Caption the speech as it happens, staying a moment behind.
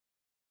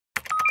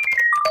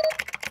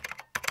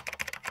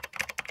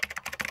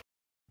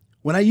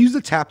When I use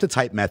the tap to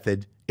type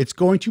method, it's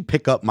going to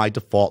pick up my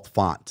default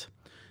font.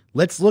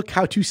 Let's look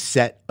how to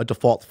set a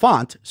default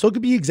font so it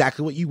can be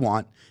exactly what you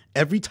want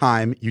every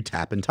time you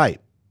tap and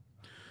type.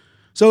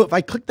 So if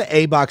I click the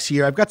A box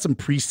here, I've got some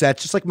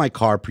presets, just like my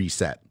car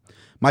preset.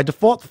 My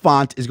default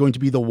font is going to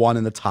be the one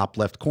in the top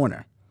left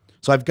corner.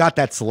 So I've got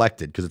that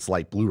selected because it's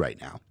light blue right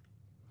now.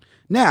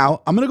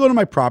 Now I'm going to go to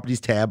my Properties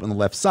tab on the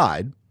left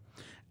side.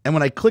 And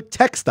when I click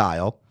Text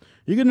Style,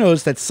 you're going to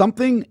notice that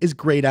something is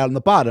grayed out on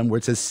the bottom where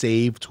it says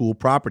Save Tool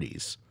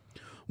Properties.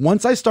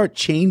 Once I start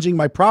changing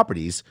my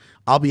properties,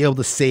 I'll be able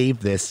to save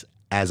this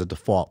as a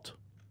default.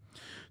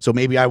 So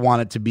maybe I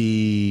want it to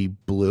be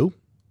blue.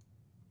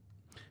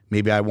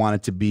 Maybe I want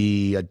it to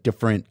be a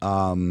different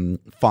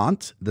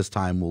font. This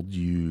time we'll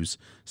use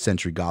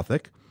Century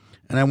Gothic.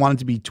 And I want it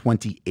to be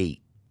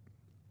 28.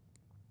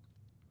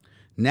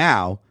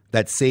 Now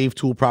that Save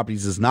Tool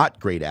Properties is not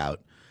grayed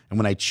out. And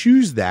when I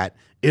choose that,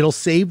 it'll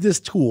save this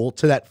tool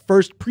to that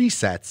first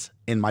presets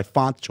in my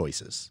font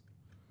choices.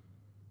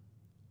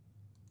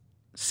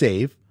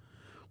 Save.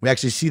 We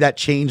actually see that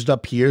changed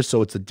up here,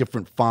 so it's a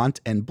different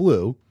font and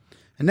blue.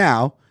 And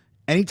now,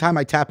 anytime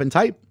I tap and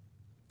type,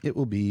 it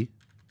will be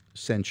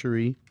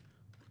Century,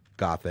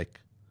 Gothic,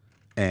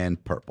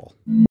 and purple.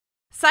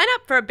 Sign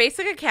up for a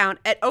basic account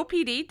at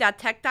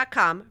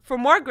opd.tech.com for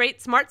more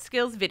great smart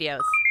skills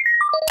videos.